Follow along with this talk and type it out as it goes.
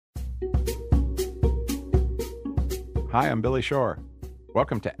Hi, I'm Billy Shore.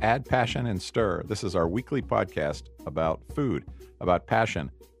 Welcome to Add Passion and Stir. This is our weekly podcast about food, about passion,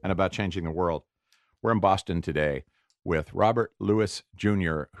 and about changing the world. We're in Boston today with Robert Lewis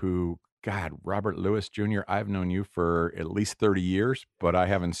Jr., Robert Lewis Jr., I've known you for at least 30 years, but I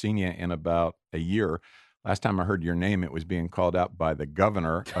haven't seen you in about a year. Last time I heard your name, it was being called out by the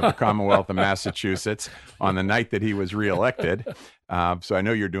governor of the Commonwealth of Massachusetts on the night that he was reelected. So I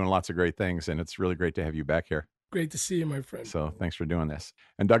know you're doing lots of great things, and it's really great to have you back here. Great to see you, my friend. So thanks for doing this.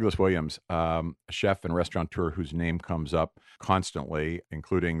 And Douglas Williams, a chef and restaurateur whose name comes up constantly,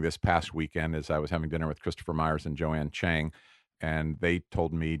 including this past weekend as I was having dinner with Christopher Myers and Joanne Chang. And they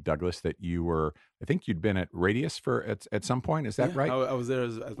told me, Douglas, that I think you'd been at Radius at some point. Is that right? I was there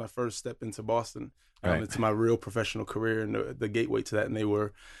as my first step into Boston. Right. It's my real professional career and the gateway to that. And they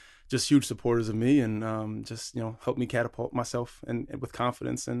were just huge supporters of me and just helped me catapult myself and with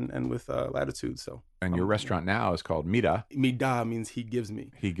confidence and with latitude. So. And your restaurant now is called Mida. Mida means he gives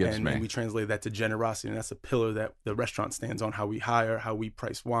me. He gives me. And we translate that to generosity, and that's a pillar that the restaurant stands on. How we hire, how we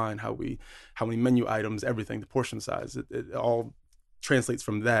price wine, how many menu items, everything, the portion size. It all translates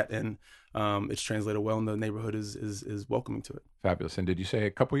from that, and it's translated well, and the neighborhood is welcoming to it. Fabulous. And did you say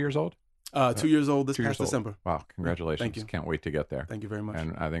a couple years old? 2 years old this past December. Wow, congratulations. Thank you. Can't wait to get there. Thank you very much.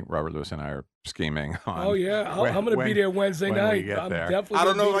 And I think Robert Lewis and I are scheming on. Oh, yeah. I'm going to be there Wednesday night. I'm definitely. I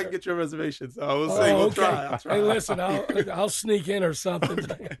don't know if I can get your reservations. So I will say we'll try. I'll try. Hey, listen, I'll sneak in or something.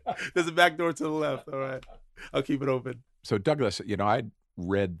 There's a back door to the left. All right. I'll keep it open. So, Douglas, I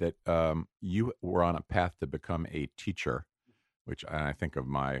read that you were on a path to become a teacher, which I think of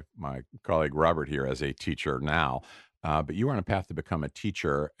my colleague Robert here as a teacher now. But you were on a path to become a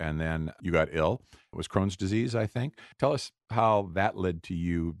teacher, and then you got ill. It was Crohn's disease, I think. Tell us how that led to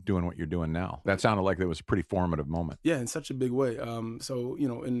you doing what you're doing now. That sounded like it was a pretty formative moment. Yeah, in such a big way. So,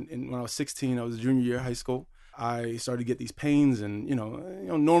 when I was 16, I was junior year of high school. I started to get these pains, and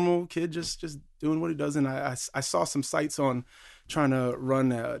normal kid just doing what he does. And I saw some sites on trying to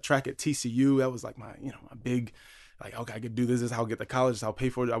run a track at TCU. That was like my big. Like, okay, I could do this is how I get to college, this is how I'll pay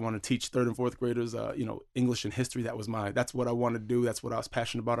for it. I want to teach third and fourth graders, English and history. That's what I wanted to do. That's what I was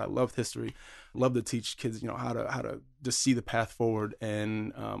passionate about. I loved history. Loved to teach kids, how to just see the path forward.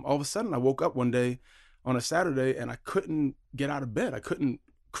 And all of a sudden I woke up one day on a Saturday and I couldn't get out of bed. I couldn't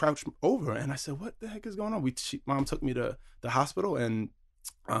crouch over. And I said, what the heck is going on? Mom took me to the hospital, and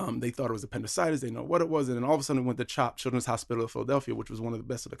they thought it was appendicitis. They didn't know what it was. And then all of a sudden we went to CHOP, Children's Hospital of Philadelphia, which was one of the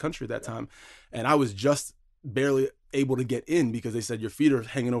best of the country at that time. And I was just barely able to get in because they said your feet are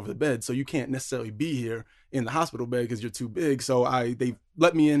hanging over the bed, so you can't necessarily be here in the hospital bed because you're too big. So they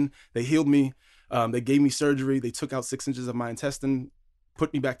let me in, they healed me, they gave me surgery, they took out 6 inches of my intestine,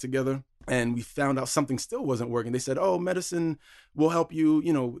 put me back together, and we found out something still wasn't working. They said, oh, medicine will help you,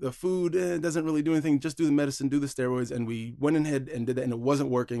 the food doesn't really do anything, just do the medicine, do the steroids. And we went ahead and did that, and it wasn't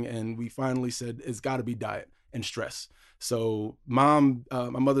working, and we finally said it's got to be diet and stress. So my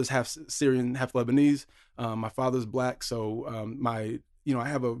mother's half Syrian, half Lebanese. My father's Black. So I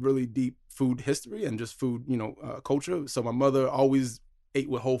have a really deep food history and just food, culture. So my mother always ate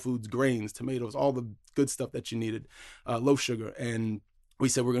with whole foods, grains, tomatoes, all the good stuff that you needed, low sugar. And we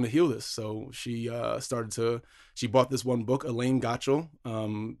said, we're going to heal this. So she bought this one book, Elaine Gottschall,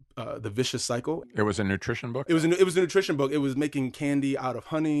 The Vicious Cycle. It was a nutrition book? It was a nutrition book. It was making candy out of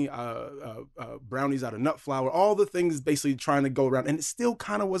honey, brownies out of nut flour, all the things basically trying to go around. And it still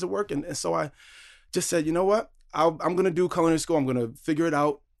kind of wasn't working. And so I just said, you know what? I'm going to do culinary school. I'm going to figure it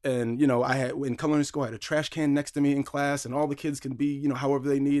out. And, I had in culinary school, I had a trash can next to me in class, and all the kids can be, however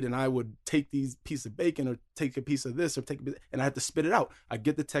they need. And I would take these piece of bacon or take a piece of this and I had to spit it out. I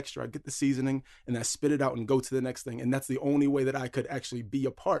get the texture, I get the seasoning, and I spit it out and go to the next thing. And that's the only way that I could actually be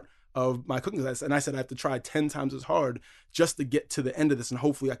a part of my cooking class. And I said, I have to try 10 times as hard just to get to the end of this. And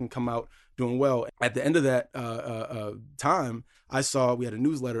hopefully I can come out doing well. At the end of that time, I saw we had a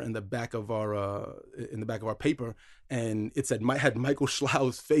newsletter in the back of our paper, and it had Michael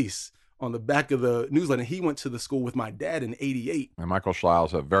Schlau's face on the back of the newsletter. He went to the school with my dad in '88. And Michael Schlau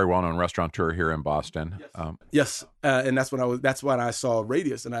is a very well-known restaurateur here in Boston. Yes. And that's when I saw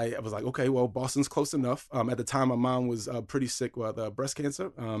Radius, and I was like, okay, well, Boston's close enough. At the time, my mom was pretty sick with breast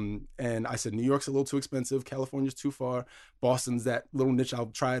cancer. And I said, New York's a little too expensive. California's too far. Boston's that little niche. I'll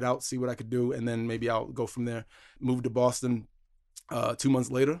try it out, see what I could do. And then maybe I'll go from there. Moved to Boston 2 months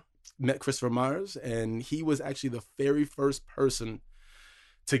later, met Christopher Myers, and he was actually the very first person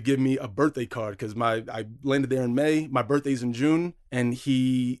to give me a birthday card because I landed there in May. My birthday's in June, and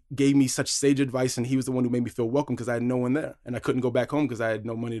he gave me such sage advice, and he was the one who made me feel welcome because I had no one there, and I couldn't go back home because I had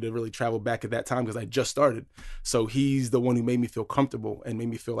no money to really travel back at that time because I just started. So he's the one who made me feel comfortable and made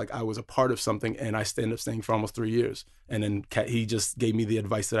me feel like I was a part of something, and I ended up staying for almost 3 years. And then he just gave me the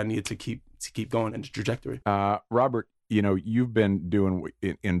advice that I needed to keep going in the trajectory. Robert, you've been doing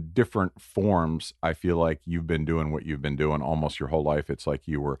in different forms. I feel like you've been doing what you've been doing almost your whole life. It's like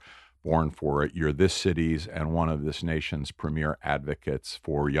you were born for it. You're this city's and one of this nation's premier advocates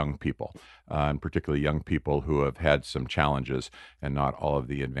for young people, and particularly young people who have had some challenges and not all of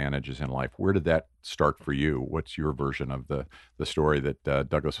the advantages in life. Where did that start for you? What's your version of the story that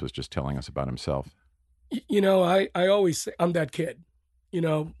Douglas was just telling us about himself? I always say I'm that kid.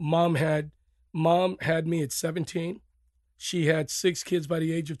 Mom had me at 17. She had 6 kids by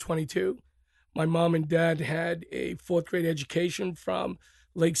the age of 22. My mom and dad had a 4th grade education from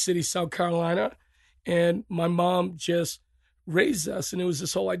Lake City, South Carolina. And my mom just raised us. And it was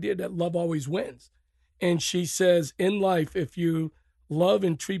this whole idea that love always wins. And she says, in life, if you love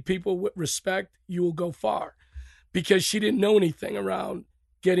and treat people with respect, you will go far. Because she didn't know anything around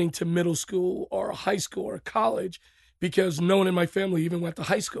getting to middle school or high school or college, because no one in my family even went to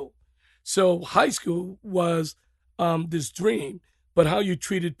high school. So high school was this dream, but how you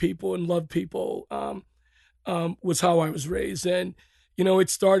treated people and loved people was how I was raised. And, it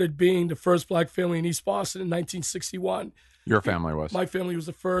started being the first Black family in East Boston in 1961. Your family was? My family was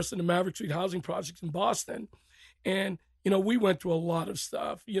the first in the Maverick Street housing projects in Boston. And, we went through a lot of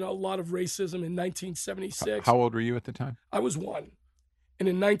stuff, a lot of racism in 1976. How old were you at the time? I was 1. And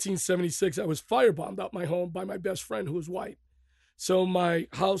in 1976, I was firebombed out my home by my best friend who was white. So my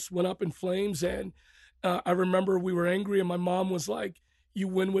house went up in flames, and I remember we were angry, and my mom was like, you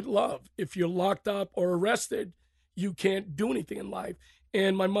win with love. If you're locked up or arrested, you can't do anything in life.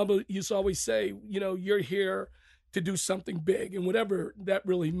 And my mother used to always say, you're here to do something big, and whatever that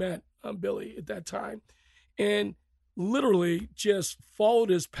really meant, Billy, at that time. And literally just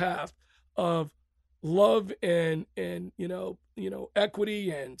followed his path of love and equity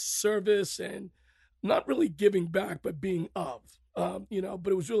and service, and not really giving back, but being of, but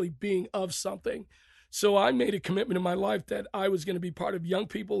it was really being of something. So I made a commitment in my life that I was going to be part of young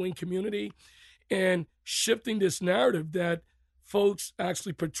people in community and shifting this narrative that folks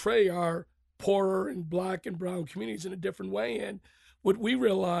actually portray our poorer and Black and brown communities in a different way. And what we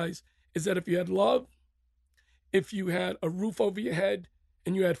realized is that if you had love, if you had a roof over your head,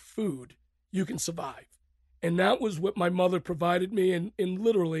 and you had food, you can survive. And that was what my mother provided me. And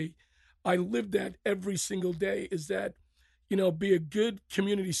literally, I lived that every single day, is that, be a good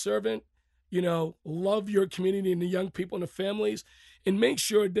community servant, love your community and the young people and the families, and make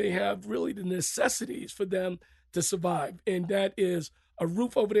sure they have really the necessities for them to survive. And that is a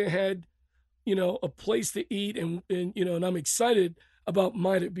roof over their head, a place to eat. And I'm excited about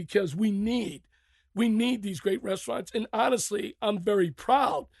Mida because we need these great restaurants. And honestly, I'm very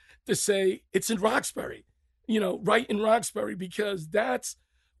proud to say it's in Roxbury, right in Roxbury, because that's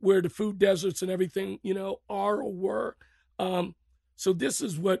where the food deserts and everything, are or were. So this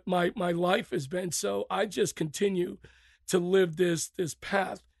is what my life has been. So I just continue to live this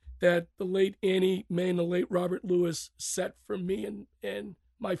path that the late Annie Mae and the late Robert Lewis set for me and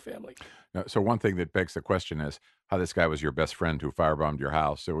my family. So one thing that begs the question is how this guy was your best friend who firebombed your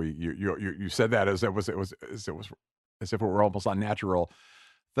house. So you said that as if it were almost a natural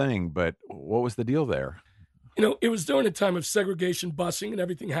thing, but what was the deal there? It was during a time of segregation busing and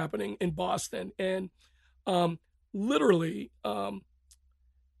everything happening in Boston, and literally, from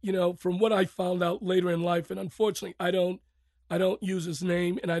what I found out later in life, and unfortunately, I don't use his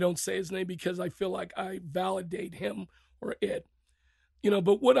name and I don't say his name because I feel like I validate him or it.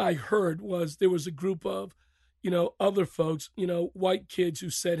 But what I heard was there was a group of, other folks, white kids who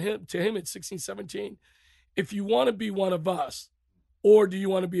said to him at 16, 17, if you want to be one of us, or do you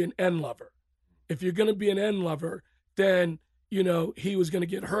want to be an N lover? If you're going to be an N lover, then, he was going to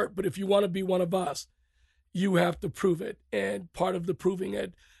get hurt. But if you want to be one of us, you have to prove it. And part of the proving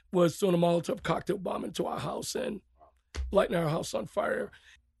it was throwing a Molotov cocktail bomb into our house and lighting our house on fire.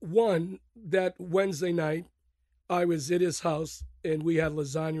 That Wednesday night, I was at his house and we had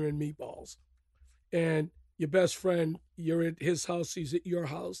lasagna and meatballs. And your best friend, you're at his house, he's at your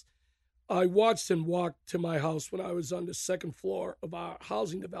house. I watched him walk to my house when I was on the 2nd floor of our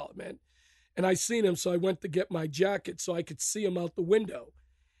housing development. And I seen him, so I went to get my jacket so I could see him out the window.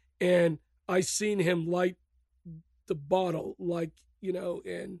 And I seen him light the bottle,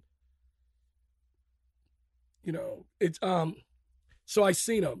 it's so I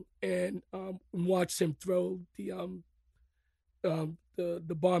seen him and watched him throw the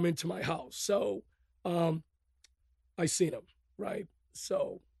the bomb into my house. So I seen him, right?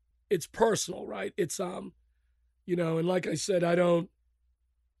 So it's personal, right? It's and like I said,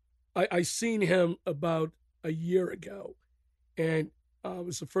 I seen him about a year ago, and it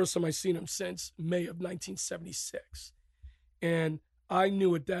was the first time I seen him since May of 1976. And I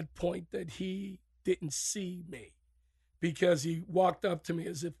knew at that point that he didn't see me because he walked up to me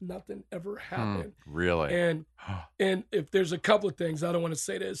as if nothing ever happened. Really? And if there's a couple of things, I don't want to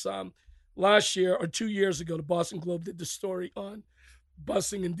say this. Last year or 2 years ago, the Boston Globe did the story on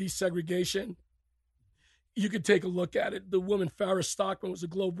busing and desegregation. You could take a look at it. The woman, Farrah Stockman, was a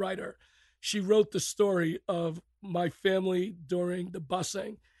Globe writer. She wrote the story of my family during the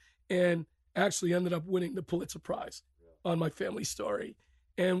busing and actually ended up winning the Pulitzer Prize on my family story.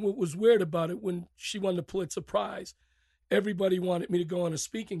 And what was weird about it, when she won the Pulitzer Prize, everybody wanted me to go on a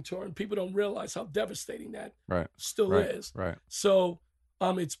speaking tour, and people don't realize how devastating that still is. Right. So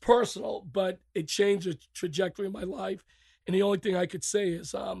it's personal, but it changed the trajectory of my life. And the only thing I could say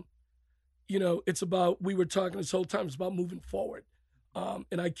is, it's about, we were talking this whole time, it's about moving forward.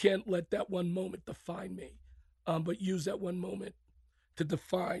 And I can't let that one moment define me, but use that one moment to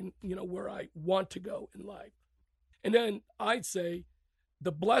define, where I want to go in life. And then I'd say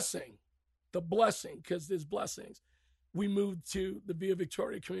the blessing, because there's blessings. We moved to the Via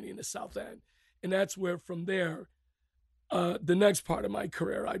Victoria community in the South End. And that's where, from there, the next part of my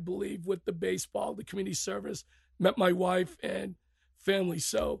career, I believe, with the baseball, the community service, met my wife and family.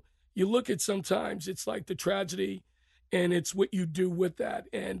 So you look at, sometimes it's like the tragedy, and it's what you do with that.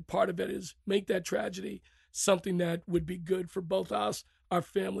 And part of it is make that tragedy something that would be good for both us, our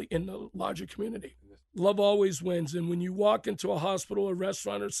family, and the larger community. Love always wins. And when you walk into a hospital or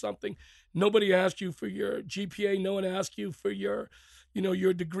restaurant or something, nobody asks you for your GPA. No one asks you for your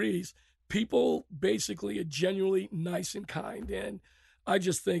degrees. People basically are genuinely nice and kind. And I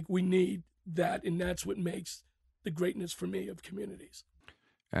just think we need that. And that's what makes the greatness for me of communities.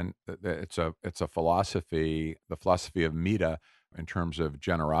 And it's a philosophy, the philosophy of Mita, in terms of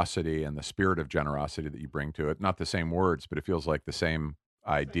generosity and the spirit of generosity that you bring to it. Not the same words, but it feels like the same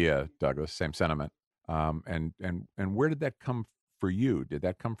idea, Douglas, same sentiment. And where did that come for you? Did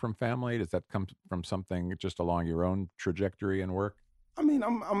that come from family? Does that come from something just along your own trajectory and work? I mean,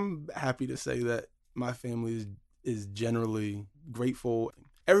 I'm happy to say that my family is generally grateful.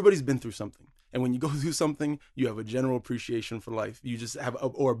 Everybody's been through something. And when you go through something, you have a general appreciation for life. You just have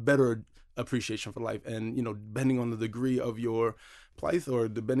a better appreciation for life. And, depending on the degree of your plight or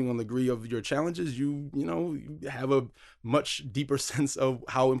depending on the degree of your challenges, you have a much deeper sense of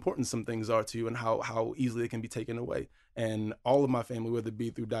how important some things are to you and how easily they can be taken away. And all of my family, whether it be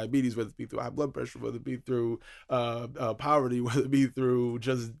through diabetes, whether it be through high blood pressure, whether it be through poverty, whether it be through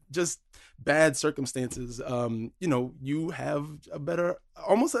just bad circumstances, you have a better,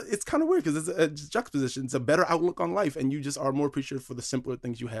 it's kind of weird because it's a juxtaposition. It's a better outlook on life, and you just are more appreciative for the simpler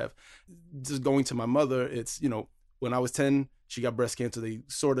things you have. Just going to my mother, it's, when I was 10, she got breast cancer. They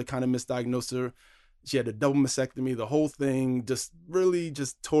sort of kind of misdiagnosed her. She had a double mastectomy. The whole thing just really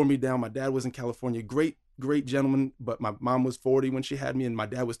just tore me down. My dad was in California. Great gentleman, but my mom was 40 when she had me, and my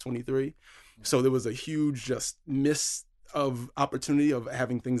dad was 23. So there was a huge just miss of opportunity of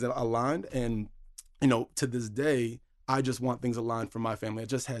having things that aligned. And, to this day, I just want things aligned for my family. I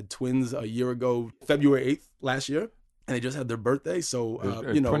just had twins a year ago, February 8th last year. And they just had their birthday, so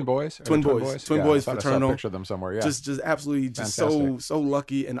twin boys, twin boys, fraternal. I picture them somewhere. Yeah, just absolutely, just so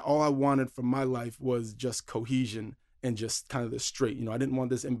lucky. And all I wanted from my life was just cohesion and just kind of the straight. I didn't want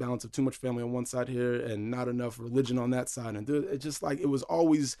this imbalance of too much family on one side here and not enough religion on that side. And it just like it was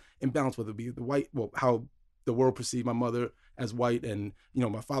always imbalanced, whether it be the white, how the world perceived my mother as white, and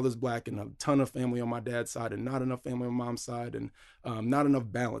my father's black, and a ton of family on my dad's side, and not enough family on mom's side, and not enough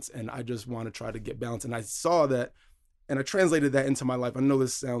balance. And I just want to try to get balance. And I saw that. And I translated that into my life. I know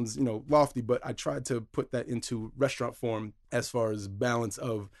this sounds, lofty, but I tried to put that into restaurant form as far as balance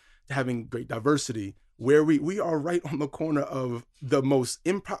of having great diversity, where we are right on the corner of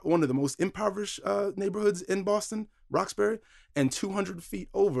one of the most impoverished neighborhoods in Boston, Roxbury, and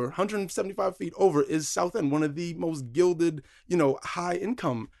 175 feet over is South End, one of the most gilded, high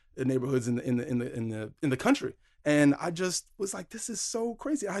income neighborhoods in the country. And I just was like, this is so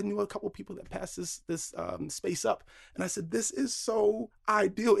crazy. I knew a couple of people that passed this space up, and I said, this is so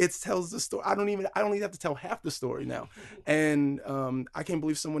ideal. It tells the story. I don't even have to tell half the story now. And I can't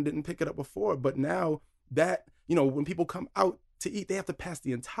believe someone didn't pick it up before. But now that, when people come out to eat, they have to pass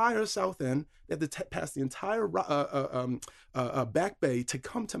the entire South End. They have to pass the entire Back Bay to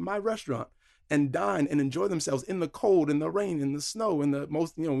come to my restaurant and dine and enjoy themselves in the cold, in the rain, in the snow,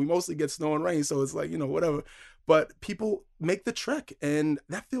 we mostly get snow and rain, so it's like, whatever. but people make the trek, and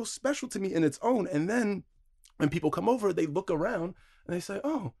that feels special to me in its own. And then when people come over, they look around and they say,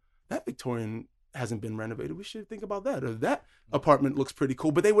 oh, that Victorian hasn't been renovated. We should think about that. Or that apartment looks pretty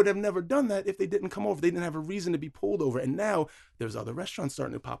cool. But they would have never done that if they didn't come over. They didn't have a reason to be pulled over. And now there's other restaurants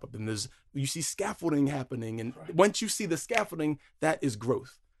starting to pop up, and you see scaffolding happening. And once you see the scaffolding, that is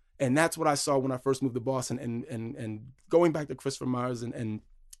growth. And that's what I saw when I first moved to Boston. And going back to Christopher Myers and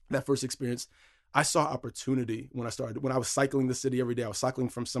that first experience, I saw opportunity when I was cycling the city every day. I was cycling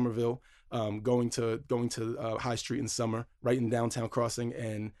from Somerville, going to High Street in summer, right in downtown Crossing,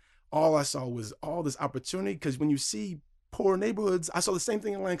 and all I saw was all this opportunity. Because when you see poor neighborhoods, I saw the same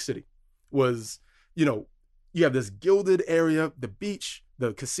thing in Atlantic City. Was, you have this gilded area, the beach,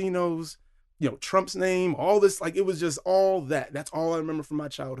 the casinos, Trump's name, all this, like, it was just all that. That's all I remember from my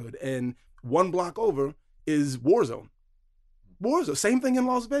childhood. And one block over is Warzone. Same thing in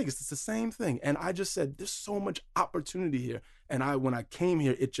Las Vegas. It's the same thing. And I just said, there's so much opportunity here. And when I came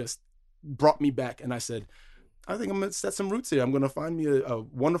here, it just brought me back. And I said, I think I'm going to set some roots here. I'm going to find me a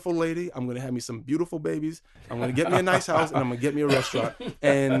wonderful lady. I'm going to have me some beautiful babies. I'm going to get me a nice house, and I'm going to get me a restaurant.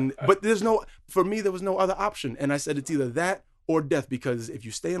 But for me, there was no other option. And I said, it's either that or death, because if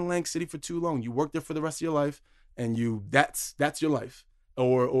you stay in Atlantic City for too long, you work there for the rest of your life, and that's your life.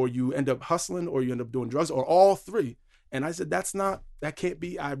 Or you end up hustling, or you end up doing drugs, or all three. And I said, that can't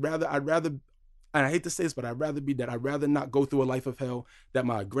be. I'd rather, and I hate to say this, but I'd rather be that. I'd rather not go through a life of hell that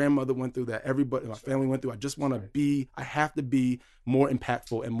my grandmother went through, that everybody, my family went through. I just want to I have to be more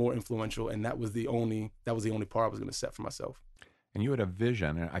impactful and more influential. And that was the only part I was going to set for myself. And you had a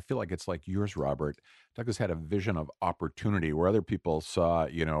vision, and I feel like it's like yours, Robert. Douglas had a vision of opportunity where other people saw,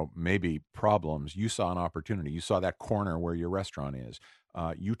 maybe problems. You saw an opportunity. You saw that corner where your restaurant is.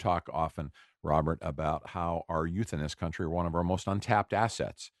 You talk often, Robert, about how our youth in this country are one of our most untapped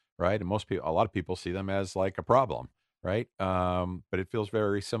assets, right? And a lot of people see them as like a problem, right? But it feels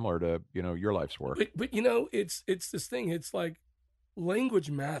very similar to, your life's work. But it's this thing. It's like language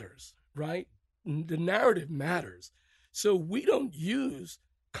matters, right? The narrative matters. So we don't use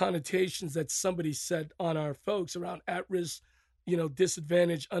connotations that somebody said on our folks around at-risk,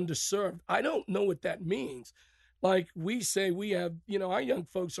 disadvantaged, underserved. I don't know what that means. Like we say, we have, our young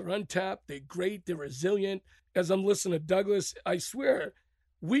folks are untapped. They're great. They're resilient. As I'm listening to Douglas, I swear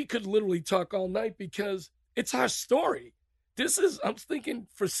we could literally talk all night because it's our story. I'm thinking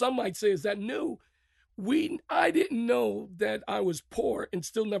for some might say, is that new? I didn't know that I was poor and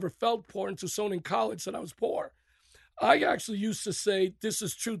still never felt poor until someone in college said I was poor. I actually used to say, this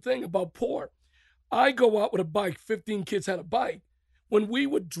is true thing about poor. I go out with a bike. 15 kids had a bike. When we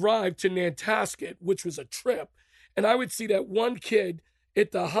would drive to Nantasket, which was a trip, and I would see that one kid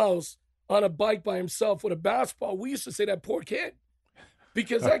at the house on a bike by himself with a basketball, we used to say that poor kid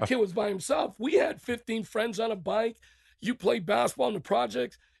because that kid was by himself. We had 15 friends on a bike. You played basketball in the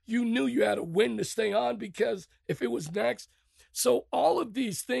projects. You knew you had to win to stay on because if it was next. So all of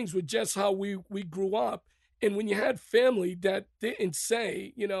these things were just how we grew up. And when you had family that didn't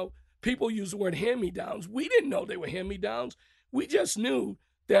say, people use the word hand-me-downs. We didn't know they were hand-me-downs. We just knew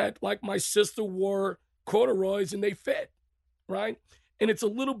that, like, my sister wore corduroys and they fit, right? And it's a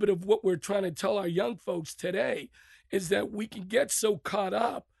little bit of what we're trying to tell our young folks today is that we can get so caught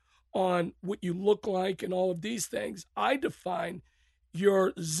up on what you look like and all of these things. I define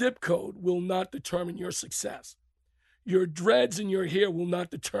your zip code will not determine your success. Your dreads in your hair will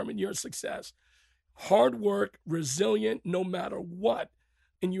not determine your success. Hard work, resilient, no matter what,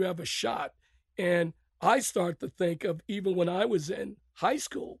 and you have a shot. And I start to think of even when I was in high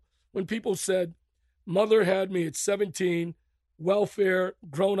school, when people said, mother had me at 17, welfare,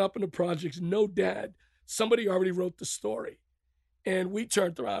 grown up in the projects, no dad. Somebody already wrote the story. And we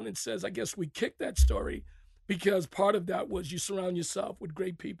turned around and says, I guess we kicked that story because part of that was you surround yourself with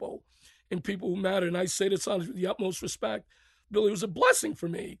great people and people who matter. And I say this with the utmost respect. Billy, it was a blessing for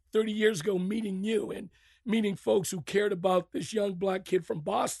me 30 years ago meeting you and meeting folks who cared about this young black kid from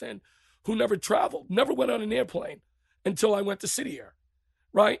Boston who never traveled, never went on an airplane until I went to City Air,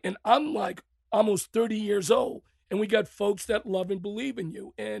 right? And I'm like almost 30 years old, and we got folks that love and believe in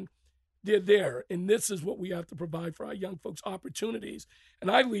you, and they're there. And this is what we have to provide for our young folks, opportunities. And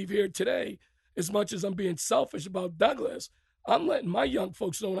I leave here today, as much as I'm being selfish about Douglas, I'm letting my young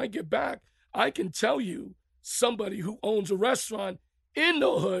folks know when I get back, I can tell you somebody who owns a restaurant in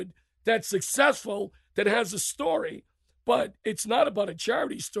the hood that's successful, that has a story, but it's not about a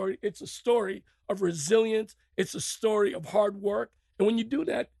charity story. It's a story of resilience. It's a story of hard work. And when you do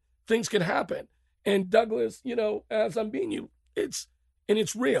that, things can happen. And Douglas, as I'm being you, it's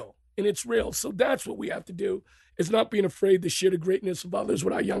real. and it's real. So that's what we have to do, is not being afraid to share the greatness of others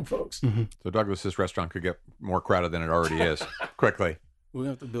with our young folks. So Douglas, this restaurant could get more crowded than it already is quickly. We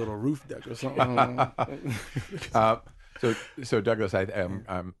have to build a roof deck or something. So Douglas,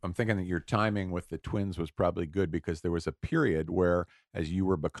 I'm thinking that your timing with the twins was probably good, because there was a period where, as you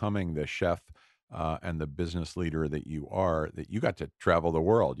were becoming the chef and the business leader that you are, that you got to travel the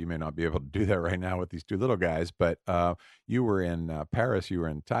world. You may not be able to do that right now with these two little guys, but you were in Paris, you were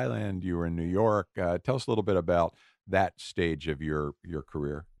in Thailand, you were in New York. Tell us a little bit about that stage of your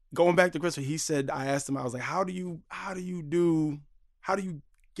career. Going back to Christopher, he said, I asked him, I was like, how do you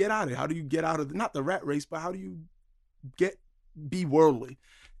get out of it? How do you get out of not the rat race, but how do you be worldly?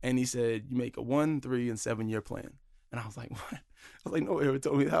 And he said, you make a 1, 3, and 7 year plan. And I was like, what? I was like, no one ever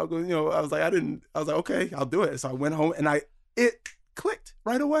told me how. I was like, okay, I'll do it. So I went home and it clicked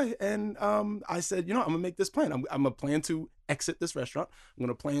right away. And I said, I'm gonna make this plan. I'm gonna plan to exit this restaurant. I'm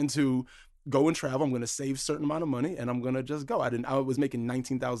gonna plan to go and travel. I'm going to save a certain amount of money, and I'm going to just go. I was making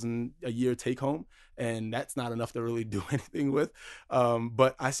 $19,000 a year take home, and that's not enough to really do anything with.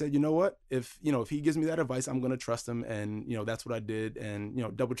 But I said, you know what? If he gives me that advice, I'm going to trust him. And, that's what I did.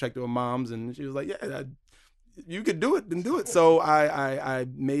 And, double checked with moms, and she was like, yeah, you could do it, then do it. So I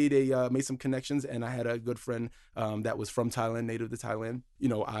made some connections, and I had a good friend that was from Thailand, native to Thailand.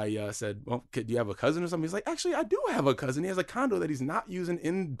 I said, well, do you have a cousin or something? He's like, actually, I do have a cousin. He has a condo that he's not using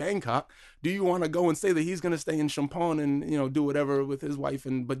in Bangkok. Do you want to go and say that he's going to stay in Champon and do whatever with his wife,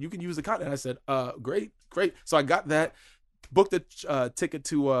 but you can use the condo? And I said, great. So I got that. Booked a ticket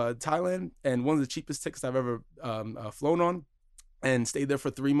to Thailand, and one of the cheapest tickets I've ever flown on, and stayed there for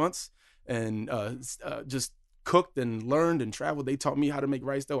 3 months, and just cooked and learned and traveled. They taught me how to make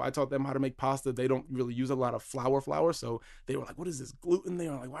rice dough. I taught them how to make pasta. They don't really use a lot of flour. So they were like, what is this gluten? They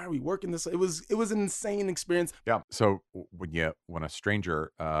were like, why are we working this? It was an insane experience. Yeah. So when a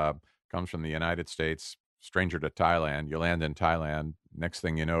stranger comes from the United States, stranger to Thailand, you land in Thailand, next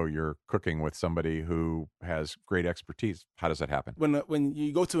thing you know, you're cooking with somebody who has great expertise. How does that happen? When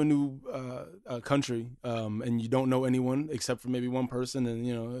you go to a new country and you don't know anyone except for maybe one person,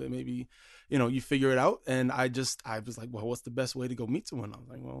 and maybe you figure it out. And I was like, well, what's the best way to go meet someone? I was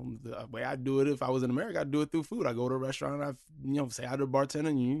like, well, the way I do it, if I was in America, I'd do it through food. I go to a restaurant, and I say hi to the bartender,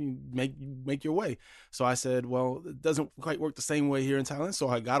 and you make your way. So I said, well, it doesn't quite work the same way here in Thailand. So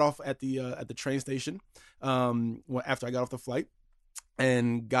I got off at the train station after I got off the flight,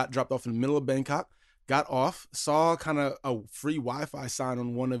 and got dropped off in the middle of Bangkok. Got off, saw kind of a free Wi-Fi sign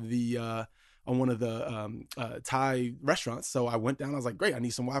on one of the Thai restaurants. So I went down. I was like, great, I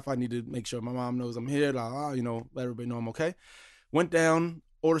need some Wi-Fi. I need to make sure my mom knows I'm here. Let everybody know I'm okay. Went down,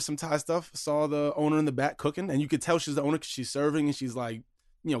 ordered some Thai stuff. Saw the owner in the back cooking, and you could tell she's the owner because she's serving, and she's like,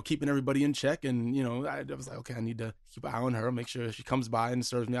 keeping everybody in check. And I was like, okay, I need to keep an eye on her, make sure she comes by and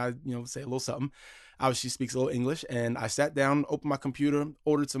serves me. I say a little something. Obviously, she speaks a little English, and I sat down, opened my computer,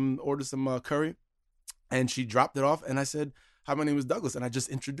 ordered some curry, and she dropped it off. And I said, hi, my name is Douglas. And I just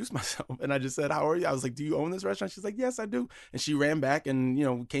introduced myself, and I just said, how are you? I was like, do you own this restaurant? She's like, yes, I do. And she ran back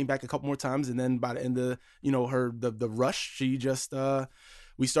and, came back a couple more times. And then by the end of, the rush, she just,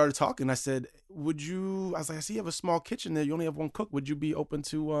 we started talking. I said, I was like, I see you have a small kitchen there. You only have one cook. Would you be open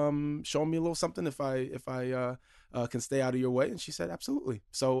to showing me a little something if I can stay out of your way? And she said, absolutely.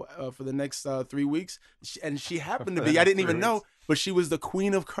 So for the next 3 weeks, she happened to be, I didn't even know, but she was the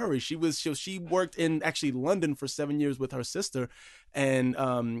queen of curry. She worked in actually London for 7 years with her sister, and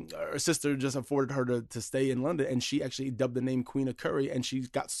her sister just afforded her to stay in London, and she actually dubbed the name Queen of Curry, and she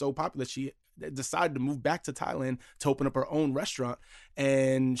got so popular she decided to move back to Thailand to open up her own restaurant.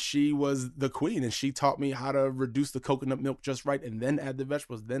 And she was the queen, and she taught me how to reduce the coconut milk just right, and then add the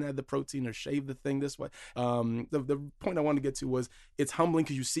vegetables, then add the protein, or shave the thing this way. The point I wanted to get to was, it's humbling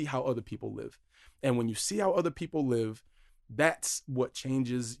because you see how other people live, and when you see how other people live, that's what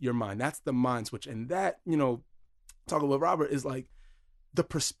changes your mind. That's the mind switch. And that, talking with Robert, is like, the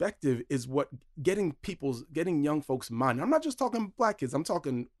perspective is what getting young folks' mind. I'm not just talking black kids. I'm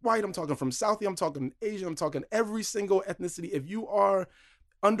talking white. I'm talking from Southie. I'm talking Asian. I'm talking every single ethnicity. If you are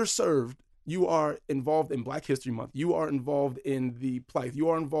underserved, you are involved in Black History Month. You are involved in the plight. You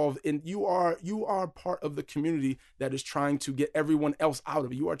are part of the community that is trying to get everyone else out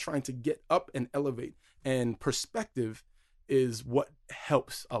of it. You are trying to get up and elevate. And perspective is what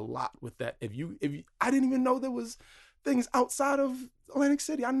helps a lot with that. If you, I didn't even know there was things outside of Atlantic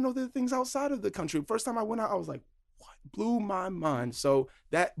City. I didn't know there were things outside of the country. First time I went out, I was like, what? Blew my mind. So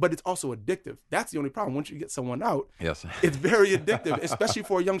but it's also addictive. That's the only problem. Once you get someone out, yes, it's very addictive, especially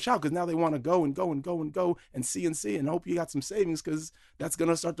for a young child, because now they want to go and go and go and go and see and hope you got some savings, because that's going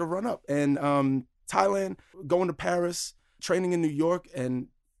to start to run up. And Thailand, going to Paris, training in New York, and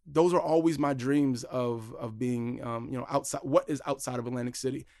those are always my dreams of being, outside, what is outside of Atlantic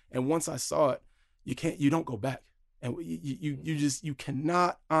City. And once I saw it, you don't go back. And you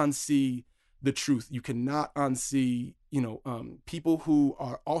cannot unsee the truth. You cannot unsee, people who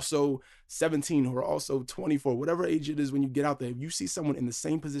are also 17, who are also 24, whatever age it is when you get out there. If you see someone in the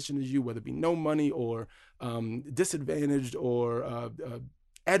same position as you, whether it be no money or disadvantaged or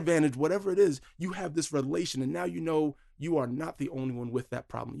advantage, whatever it is, you have this relation. And now you are not the only one with that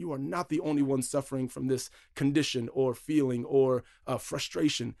problem. You are not the only one suffering from this condition or feeling or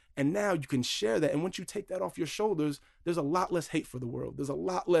frustration. And now you can share that. And once you take that off your shoulders, there's a lot less hate for the world. There's a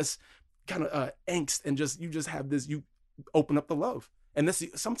lot less kind of angst, and you just have this, you open up the love. And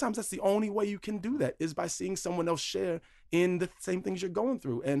sometimes that's the only way you can do that, is by seeing someone else share in the same things you're going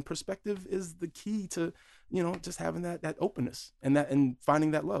through. And perspective is the key to, just having that openness and finding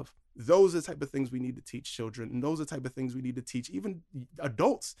that love. Those are the type of things we need to teach children. And those are the type of things we need to teach even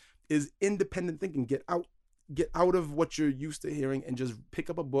adults, is independent thinking. Get out of what you're used to hearing and just pick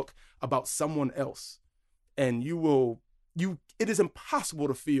up a book about someone else. And it is impossible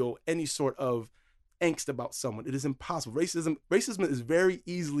to feel any sort of angst about someone. It is impossible. Racism is very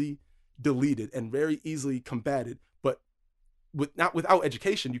easily deleted and very easily combated, but without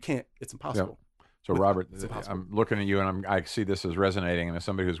education, you can't. It's impossible. Yeah. So Robert, I'm looking at you and I see this as resonating. And as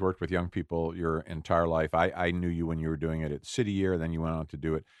somebody who's worked with young people your entire life, I knew you when you were doing it at City Year, then you went on to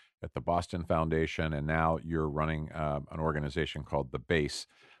do it at the Boston Foundation, and now you're running an organization called The Base,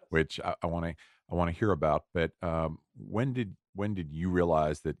 which I want to hear about. But when did you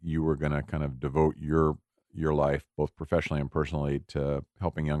realize that you were going to kind of devote your life, both professionally and personally, to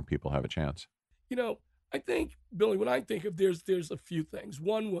helping young people have a chance? I think, Billy, when I think of there's a few things.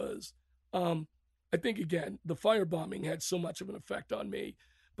 One was, I think, again, the firebombing had so much of an effect on me,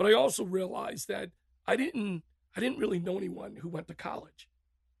 but I also realized that I didn't really know anyone who went to college.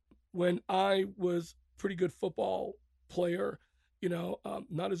 When I was a pretty good football player,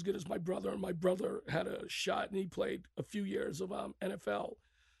 not as good as my brother. My brother had a shot and he played a few years of NFL.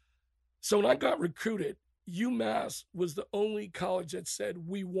 So when I got recruited, UMass was the only college that said,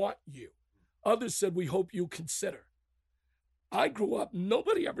 "We want you." Others said, "We hope you consider." I grew up,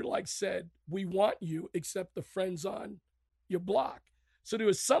 nobody ever said, "We want you," except the friends on your block. So there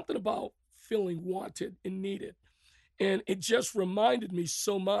was something about feeling wanted and needed. And it just reminded me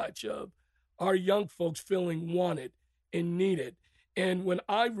so much of our young folks feeling wanted and needed. And when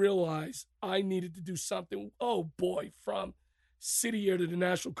I realized I needed to do something, oh boy, from City Year to the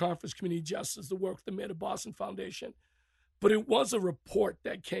National Conference Community Justice, the work that made the Boston Foundation. But it was a report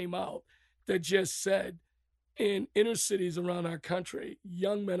that came out that just said, in inner cities around our country,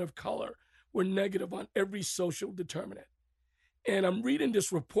 young men of color were negative on every social determinant. And I'm reading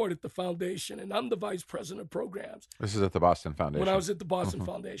this report at the foundation, and I'm the vice president of programs. This is at the Boston Foundation. When I was at the Boston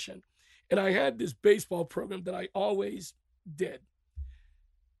Foundation. And I had this baseball program that I always did.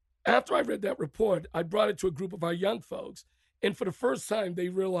 After I read that report, I brought it to a group of our young folks. And for the first time, they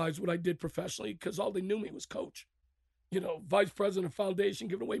realized what I did professionally, because all they knew me was coach. Vice president of foundation,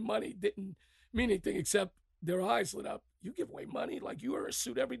 giving away money didn't mean anything except their eyes lit up. You give away money like you wear a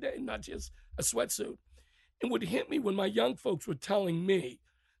suit every day, not just a sweatsuit. And what hit me when my young folks were telling me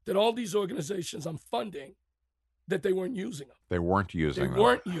that all these organizations I'm funding, that they weren't using them. They weren't using them. They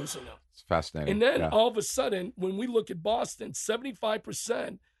weren't using them. It's fascinating. And then all of a sudden, when we look at Boston,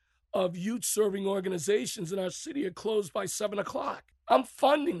 75% of youth-serving organizations in our city are closed by 7 o'clock. I'm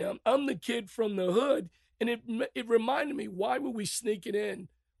funding them. I'm the kid from the hood. And it reminded me, why were we sneaking in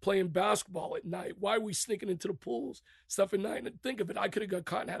playing basketball at night? Why were we sneaking into the pools, stuff at night? And think of it, I could have got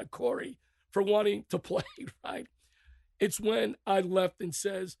caught and had a Corey for wanting to play, right? It's when I left and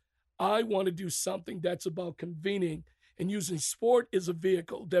says, I want to do something that's about convening and using sport as a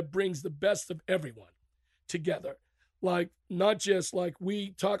vehicle that brings the best of everyone together. Not just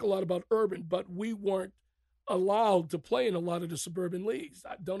we talk a lot about urban, but we weren't allowed to play in a lot of the suburban leagues.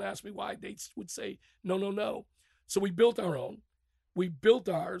 Don't ask me why. They would say, no. So we built our own. We built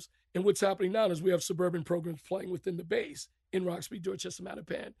ours. And what's happening now is we have suburban programs playing within the base in Roxbury, Dorchester,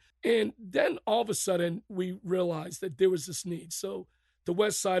 Mattapan. And then all of a sudden, we realized that there was this need. So the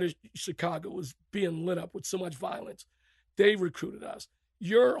west side of Chicago was being lit up with so much violence. They recruited us.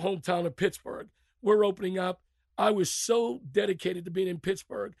 Your hometown of Pittsburgh, we're opening up. I was so dedicated to being in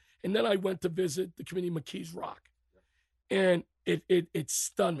Pittsburgh. And then I went to visit the community of McKees Rock. And it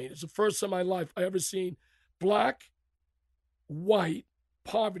stunned me. It's the first time in my life I ever seen black, white,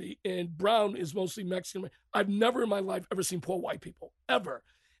 poverty, and brown is mostly Mexican. I've never in my life ever seen poor white people, ever.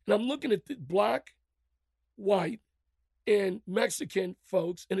 And I'm looking at the black, white, and Mexican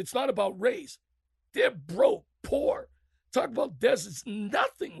folks, and it's not about race. They're broke, poor. Talk about deserts,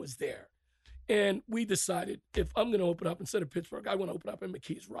 nothing was there. And we decided, if I'm going to open up, instead of Pittsburgh, I want to open up in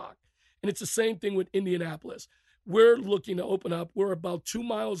McKees Rock. And it's the same thing with Indianapolis. We're looking to open up. We're about 2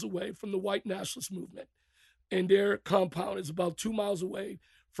 miles away from the white nationalist movement. And their compound is about 2 miles away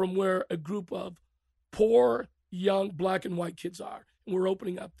from where a group of poor, young black and white kids are. And we're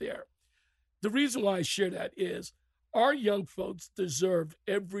opening up there. The reason why I share that is our young folks deserve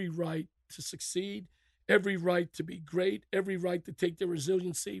every right to succeed, every right to be great, every right to take their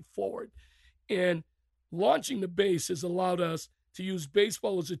resiliency forward. And launching the base has allowed us to use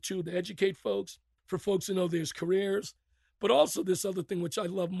baseball as a tool to educate folks, for folks to know there's careers, but also this other thing, which I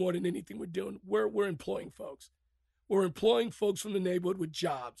love more than anything we're doing, we're employing folks. We're employing folks from the neighborhood with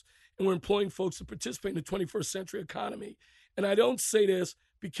jobs, and we're employing folks to participate in the 21st century economy. And I don't say this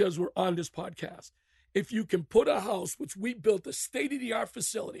because we're on this podcast. If you can put a house, which we built a state-of-the-art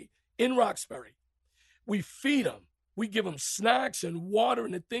facility in Roxbury, we feed them, we give them snacks and water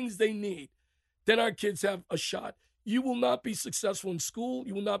and the things they need, then our kids have a shot. You will not be successful in school.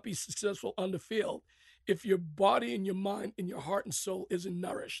 You will not be successful on the field if your body and your mind and your heart and soul isn't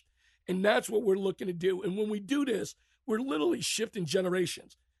nourished. And that's what we're looking to do. And when we do this, we're literally shifting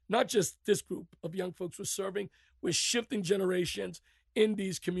generations, not just this group of young folks we're serving. We're shifting generations in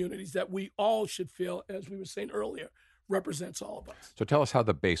these communities that we all should feel, as we were saying earlier, represents all of us. So tell us how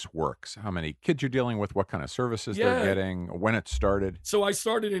the base works. How many kids you're dealing with, what kind of services they're getting, when it started. So I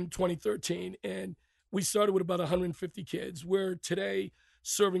started in 2013, and we started with about 150 kids. We're today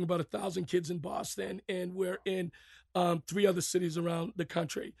serving about 1,000 kids in Boston, and we're in 3 other cities around the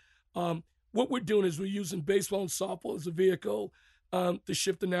country. What we're doing is we're using baseball and softball as a vehicle to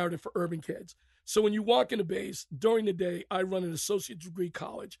shift the narrative for urban kids. So when you walk into base, during the day, I run an associate degree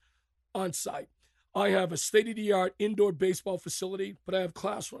college on site. I have a state-of-the-art indoor baseball facility, but I have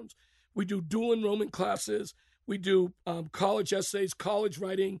classrooms. We do dual enrollment classes. We do college essays, college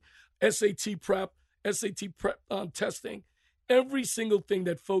writing, SAT prep testing. Every single thing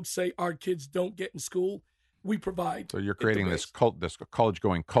that folks say our kids don't get in school, we provide. So you're creating this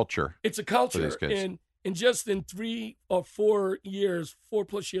college-going culture. It's a culture. For these kids. And just in 3 or 4 years,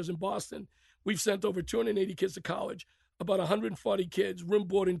 4+ years in Boston, we've sent over 280 kids to college, about 140 kids, room,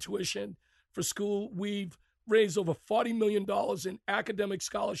 board, and tuition for school. We've raised over $40 million in academic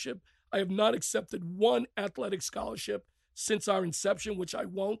scholarship. I have not accepted one athletic scholarship since our inception, which I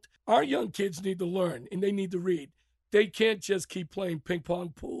won't. Our young kids need to learn, and they need to read. They can't just keep playing ping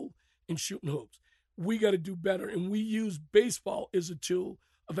pong, pool, and shooting hoops. We got to do better, and we use baseball as a tool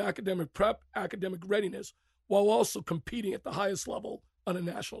of academic prep, academic readiness, while also competing at the highest level on a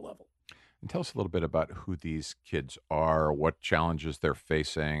national level. And tell us a little bit about who these kids are, what challenges they're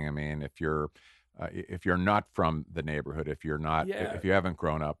facing. I mean, if you're not from the neighborhood, if you haven't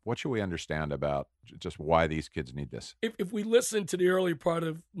grown up, what should we understand about just why these kids need this? If we listen to the earlier part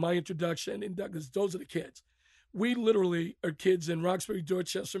of my introduction, and Douglas, those are the kids. We literally are kids in Roxbury,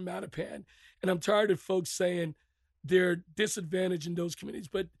 Dorchester, Mattapan, and I'm tired of folks saying they're disadvantaged in those communities.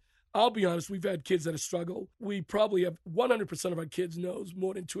 But I'll be honest, we've had kids that have struggled. We probably have 100% of our kids knows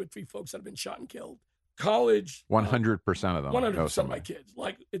more than 2 or 3 folks that have been shot and killed. College. 100% of them. 100% of my kids.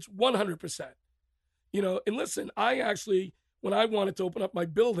 Like, it's 100%. You know, and listen, I actually, when I wanted to open up my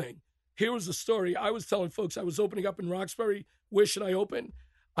building, here was the story. I was telling folks I was opening up in Roxbury. Where should I open?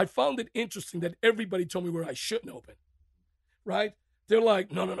 I found it interesting that everybody told me where I shouldn't open, right? They're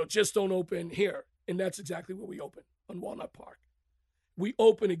like, no, just don't open here. And that's exactly where we open, on Walnut Park. We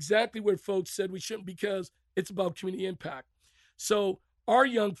open exactly where folks said we shouldn't, because it's about community impact. So our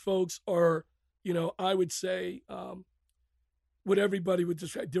young folks are, you know, I would say what everybody would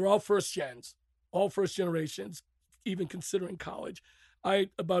describe, they're all first gens, all first generations, even considering college.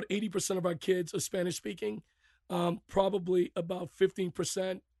 About 80% of our kids are Spanish speaking, probably about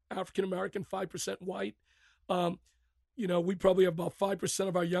 15% African-American, 5% white. You know, we probably have about 5%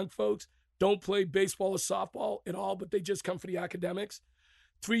 of our young folks don't play baseball or softball at all, but they just come for the academics.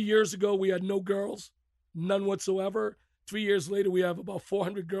 3 years ago, we had no girls, none whatsoever. 3 years later, we have about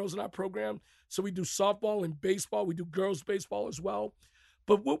 400 girls in our program. So we do softball and baseball. We do girls baseball as well.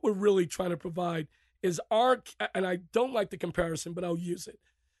 But what we're really trying to provide is and I don't like the comparison, but I'll use it.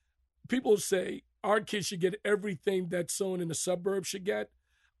 People say our kids should get everything that someone in the suburbs should get.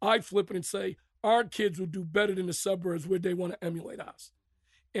 I flip it and say our kids will do better than the suburbs where they want to emulate us.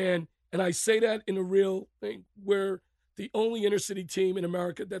 And I say that in a real thing. We're the only inner city team in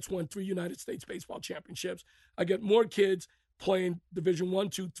America that's won 3 United States baseball championships. I get more kids playing Division 1,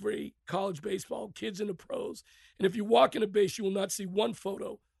 2, 3, college baseball, kids in the pros. And if you walk in a base, you will not see one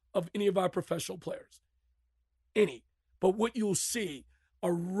photo of any of our professional players. Any. But what you'll see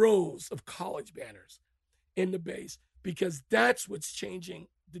are rows of college banners in the base. because that's what's changing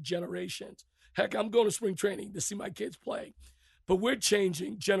the generations. Heck, I'm going to spring training to see my kids play, but we're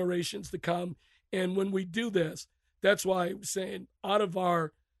changing generations to come. And when we do this, that's why I'm saying out of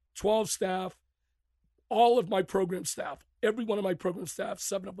our 12 staff, all of my program staff, every one of my program staff,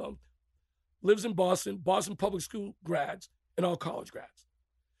 7 of them, lives in Boston, Boston public school grads, and all college grads.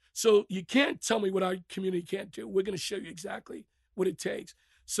 So you can't tell me what our community can't do. We're going to show you exactly what it takes.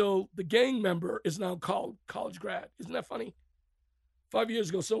 So the gang member is now called college grad. Isn't that funny? 5 years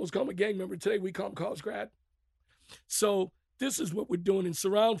ago, someone was called a gang member. Today, we call them college grad. So this is what we're doing, and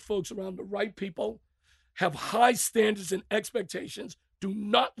surround folks around the right people, have high standards and expectations, do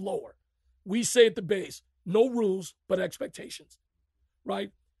not lower. We say at the base, no rules, but expectations,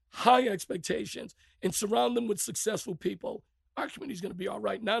 right? High expectations, and surround them with successful people. Our community is going to be all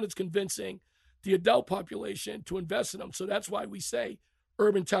right. Now it's convincing the adult population to invest in them. So that's why we say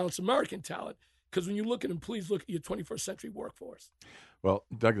urban talent's American talent, because when you look at them, please look at your 21st century workforce. Well,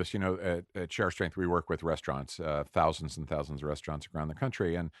 Douglas, at Share Strength, we work with restaurants, thousands and thousands of restaurants around the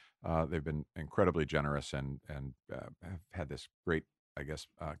country, and they've been incredibly generous and have had this great,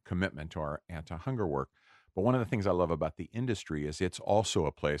 commitment to our anti-hunger work. But one of the things I love about the industry is it's also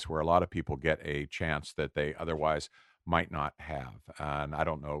a place where a lot of people get a chance that they otherwise might not have. And I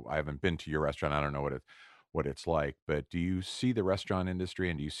don't know, I haven't been to your restaurant. I don't know what it's like, but do you see the restaurant industry,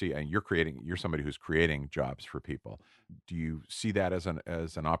 and do you see, and you're somebody who's creating jobs for people. Do you see that as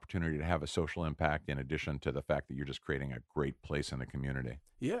an opportunity to have a social impact in addition to the fact that you're just creating a great place in the community?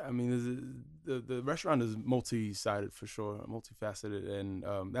 Yeah, I mean, the restaurant is multi-sided for sure, multifaceted,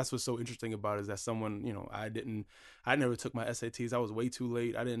 and that's what's so interesting about it is that someone, I never took my SATs. I was way too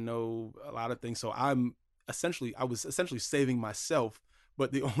late. I didn't know a lot of things, so I was essentially saving myself.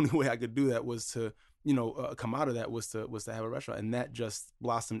 But the only way I could do that was to, come out of that was to have a restaurant, and that just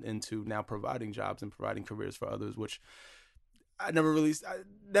blossomed into now providing jobs and providing careers for others, which I never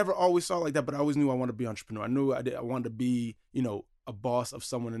always saw like that. But I always knew I wanted to be an entrepreneur. I knew I wanted to be, a boss of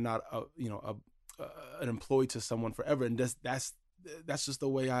someone and not an employee to someone forever. And that's just the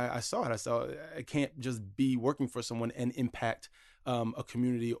way I saw it. I saw I can't just be working for someone and impact a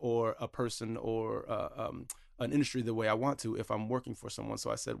community or a person or an industry the way I want to if I'm working for someone.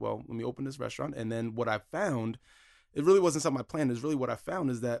 So I said, well, let me open this restaurant. And then what I found, it really wasn't something I planned. Is really what I found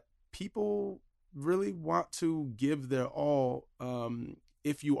is that people really want to give their all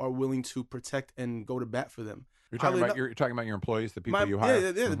if you are willing to protect and go to bat for them. You're talking about your employees, the people you hire?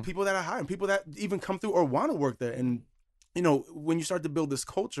 Yeah, the people that I hire, and people that even come through or want to work there. And, when you start to build this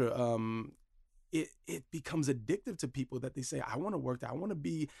culture, it becomes addictive to people that they say, I want to work there. I want to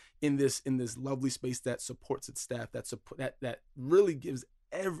be in this lovely space that supports its staff, that really gives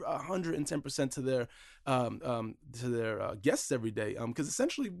 110% to their guests every day. Because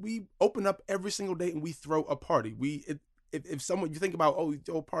essentially we open up every single day and we throw a party. If someone, you think about, you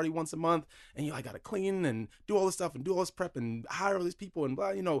throw a party once a month and you got to clean and do all this stuff and do all this prep and hire all these people and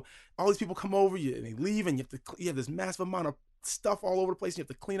blah, all these people come over you and they leave and you have this massive amount of stuff all over the place. And you have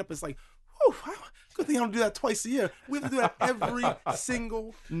to clean up. It's like, whew, good thing I don't do that twice a year. We have to do that every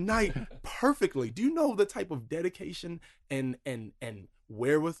single night perfectly. Do you know the type of dedication and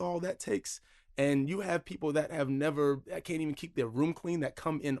wherewithal that takes? And you have people that can't even keep their room clean, that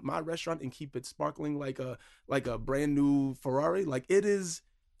come in my restaurant and keep it sparkling like a brand new Ferrari. Like it is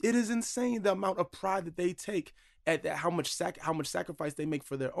insane the amount of pride that they take at that, how much sacrifice they make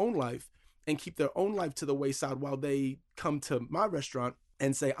for their own life and keep their own life to the wayside while they come to my restaurant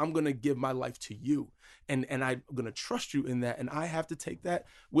and say, I'm going to give my life to you. And I'm going to trust you in that. And I have to take that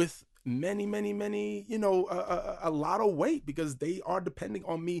with many, a lot of weight, because they are depending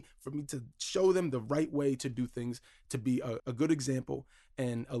on me for me to show them the right way to do things, to be a good example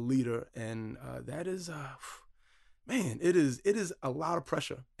and a leader. And that is, man, it is a lot of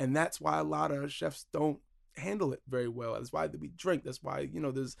pressure. And that's why a lot of chefs don't handle it very well. That's why we drink. That's why,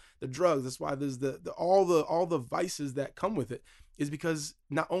 there's the drugs. That's why there's all the vices that come with it, is because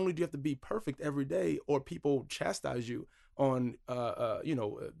not only do you have to be perfect every day or people chastise you on,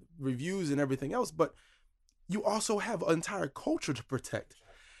 reviews and everything else, but you also have an entire culture to protect.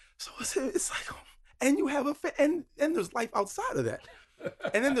 So it's like, and you have and there's life outside of that.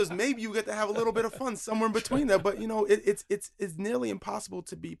 And then there's maybe you get to have a little bit of fun somewhere in between that. But it's nearly impossible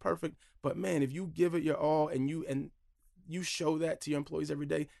to be perfect. But man, if you give it your all and you show that to your employees every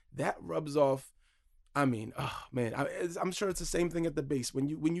day, that rubs off. I mean, oh man, I'm sure it's the same thing at the base. When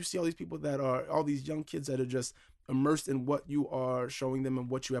you see all these people that are, all these young kids that are just immersed in what you are showing them and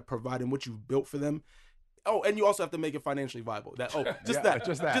what you have provided and what you've built for them, Oh, and you also have to make it financially viable. That just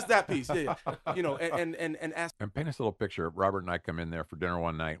that piece. Yeah. You know, and ask. And paint us a little picture. Robert and I come in there for dinner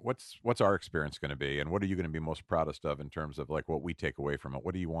one night. What's our experience going to be, and what are you going to be most proudest of in terms of like what we take away from it?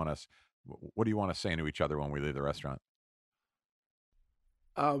 What do you want us saying to each other when we leave the restaurant?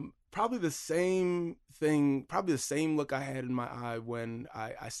 Probably the same thing, probably the same look I had in my eye when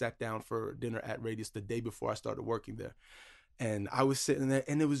I sat down for dinner at Radius the day before I started working there. And I was sitting there,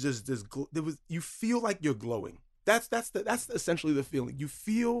 and it was just you feel like you're glowing. That's essentially the feeling. You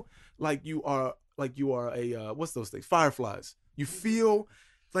feel like you are a what's those things? Fireflies. You feel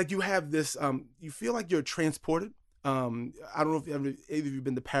like you have this. You feel like you're transported. I don't know if either of you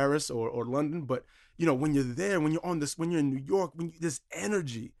been to Paris or London, but you know when you're there, when you're in New York, this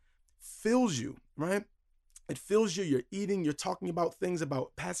energy fills you, right? It fills you. You're eating. You're talking about things,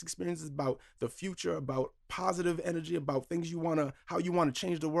 about past experiences, about the future, about positive energy, about things how you wanna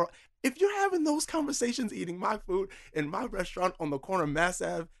change the world. If you're having those conversations, eating my food in my restaurant on the corner of Mass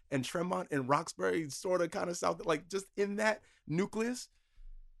Ave and Tremont and Roxbury, sort of kind of south, like just in that nucleus,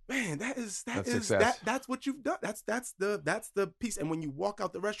 man, that's what you've done. That's the piece. And when you walk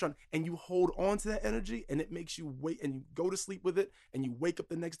out the restaurant and you hold on to that energy, and it makes you wait, and you go to sleep with it, and you wake up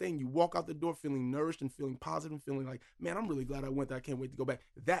the next day and you walk out the door feeling nourished and feeling positive and feeling like, man, I'm really glad I went there. I can't wait to go back.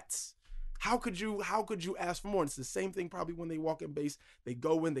 That's how could you ask for more? And it's the same thing probably when they walk in base. They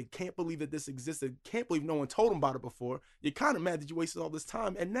go in, they can't believe that this exists. They can't believe no one told them about it before. You're kind of mad that you wasted all this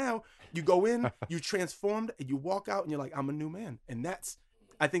time. And now you go in, you transformed, and you walk out and you're like, I'm a new man. And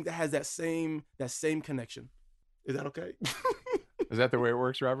I think that has that same connection. Is that okay? Is that the way it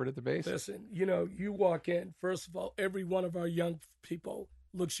works, Robert, at the base? Listen, you know, you walk in, first of all, every one of our young people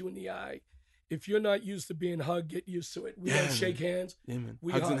looks you in the eye. If you're not used to being hugged, get used to it. We don't shake hands. Yeah, man.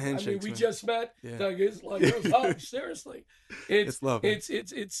 We Hugs hug. and handshakes. We just met. Yeah. Like, it's like those hugs. Seriously, It's love. Man.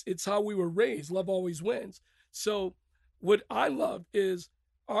 It's how we were raised. Love always wins. So, what I love is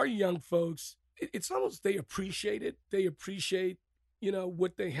our young folks. It's almost they appreciate it. They appreciate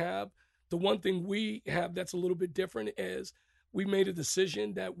what they have. The one thing we have that's a little bit different is we made a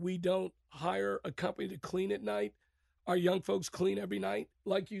decision that we don't hire a company to clean at night. Our young folks clean every night.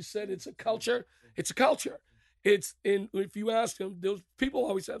 Like you said, it's a culture. It's a culture. If you ask them, those people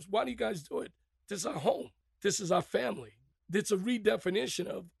always ask, why do you guys do it? This is our home. This is our family. It's a redefinition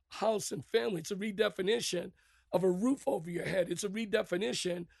of house and family. It's a redefinition of a roof over your head. It's a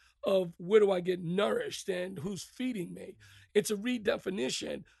redefinition of where do I get nourished and who's feeding me. It's a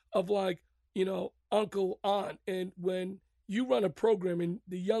redefinition of uncle, aunt. And when you run a program and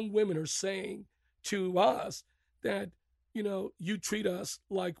the young women are saying to us that, you treat us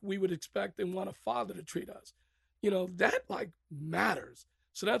like we would expect and want a father to treat us, that matters.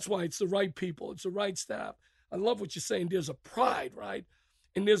 So that's why it's the right people. It's the right staff. I love what you're saying. There's a pride, right?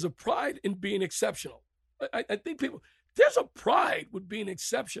 And there's a pride in being exceptional. I think there's a pride with being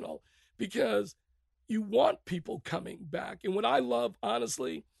exceptional because you want people coming back. And what I love,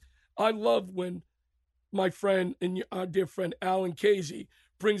 honestly, I love when my friend and our dear friend Alan Casey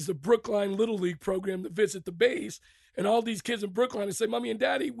brings the Brookline Little League program to visit the base, and all these kids in Brookline say, Mommy and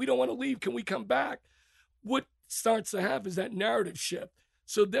Daddy, we don't want to leave. Can we come back? What starts to happen is that narrative shift.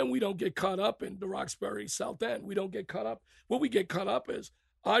 So then we don't get caught up in the Roxbury South End. We don't get caught up. What we get caught up is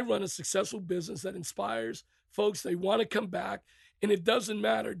I run a successful business that inspires folks. They want to come back. And it doesn't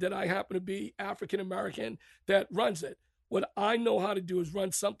matter that I happen to be African-American that runs it. What I know how to do is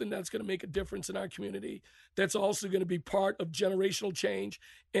run something that's going to make a difference in our community. That's also going to be part of generational change.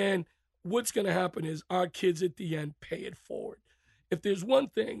 And what's going to happen is our kids at the end pay it forward. If there's one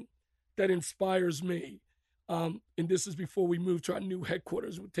thing that inspires me, and this is before we moved to our new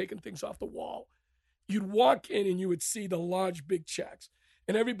headquarters, we're taking things off the wall. You'd walk in and you would see the large, big checks.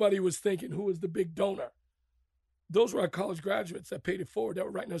 And everybody was thinking, who was the big donor? Those were our college graduates that paid it forward, that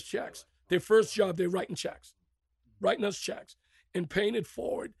were writing us checks. Their first job, they're writing us checks and paying it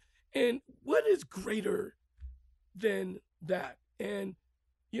forward. And what is greater than that? And,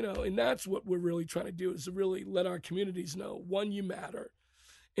 and that's what we're really trying to do is to really let our communities know, one, you matter.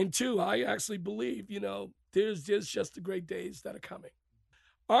 And two, I actually believe, there's just the great days that are coming.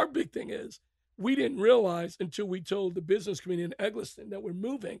 Our big thing is we didn't realize until we told the business community in Eggleston that we're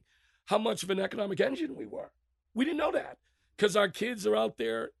moving how much of an economic engine we were. We didn't know that because our kids are out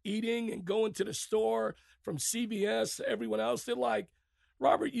there eating and going to the store from CVS to everyone else. They're like,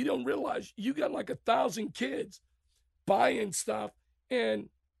 Robert, you don't realize you got 1,000 kids buying stuff. And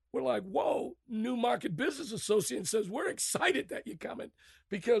we're like, whoa, New Market Business Association says, we're excited that you're coming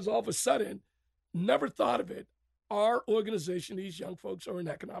because all of a sudden, never thought of it. Our organization, these young folks are an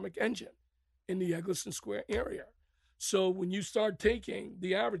economic engine in the Eggleston Square area. So when you start taking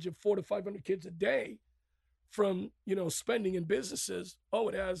the average of 400 to 500 kids a day from, spending in businesses,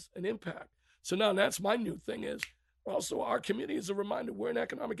 it has an impact. So now that's my new thing is also our community is a reminder we're an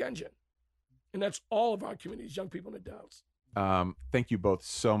economic engine. And that's all of our communities, young people and adults. Thank you both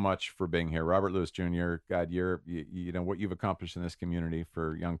so much for being here. Robert Lewis Jr., God, you know what you've accomplished in this community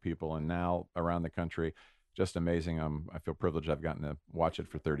for young people and now around the country, just amazing. I feel privileged I've gotten to watch it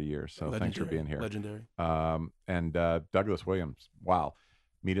for 30 years. So thanks for being here. Legendary. And Douglas Williams, wow.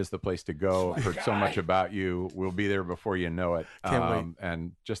 Meet is the place to go. I've heard so much about you. We'll be there before you know it. Can't wait.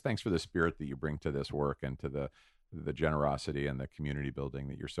 And just thanks for the spirit that you bring to this work and to the generosity and the community building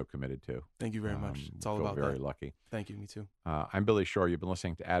that you're so committed to. Thank you very much. It's all about very that. Lucky. Thank you. Me too. I'm Billy Shore. You've been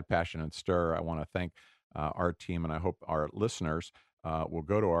listening to Add Passion and Stir. I want to thank our team, and I hope our listeners will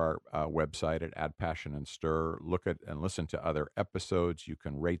go to our website at Add Passion and Stir, look at and listen to other episodes. You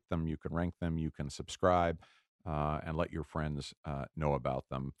can rate them, you can rank them, you can subscribe, and let your friends know about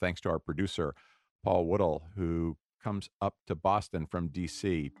them. Thanks to our producer, Paul Woodall, who comes up to Boston from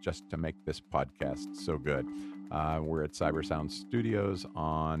D.C. just to make this podcast so good. We're at Cybersound Studios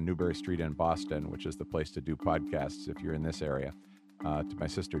on Newbury Street in Boston, which is the place to do podcasts if you're in this area. To my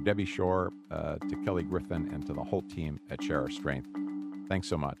sister, Debbie Shore, to Kelly Griffin, and to the whole team at Share Our Strength. Thanks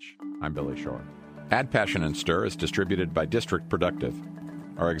so much. I'm Billy Shore. Add Passion and Stir is distributed by District Productive.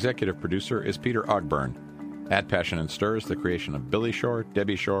 Our executive producer is Peter Ogburn. Add Passion and Stir is the creation of Billy Shore,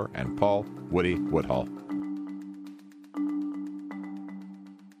 Debbie Shore, and Paul Woody Woodhull.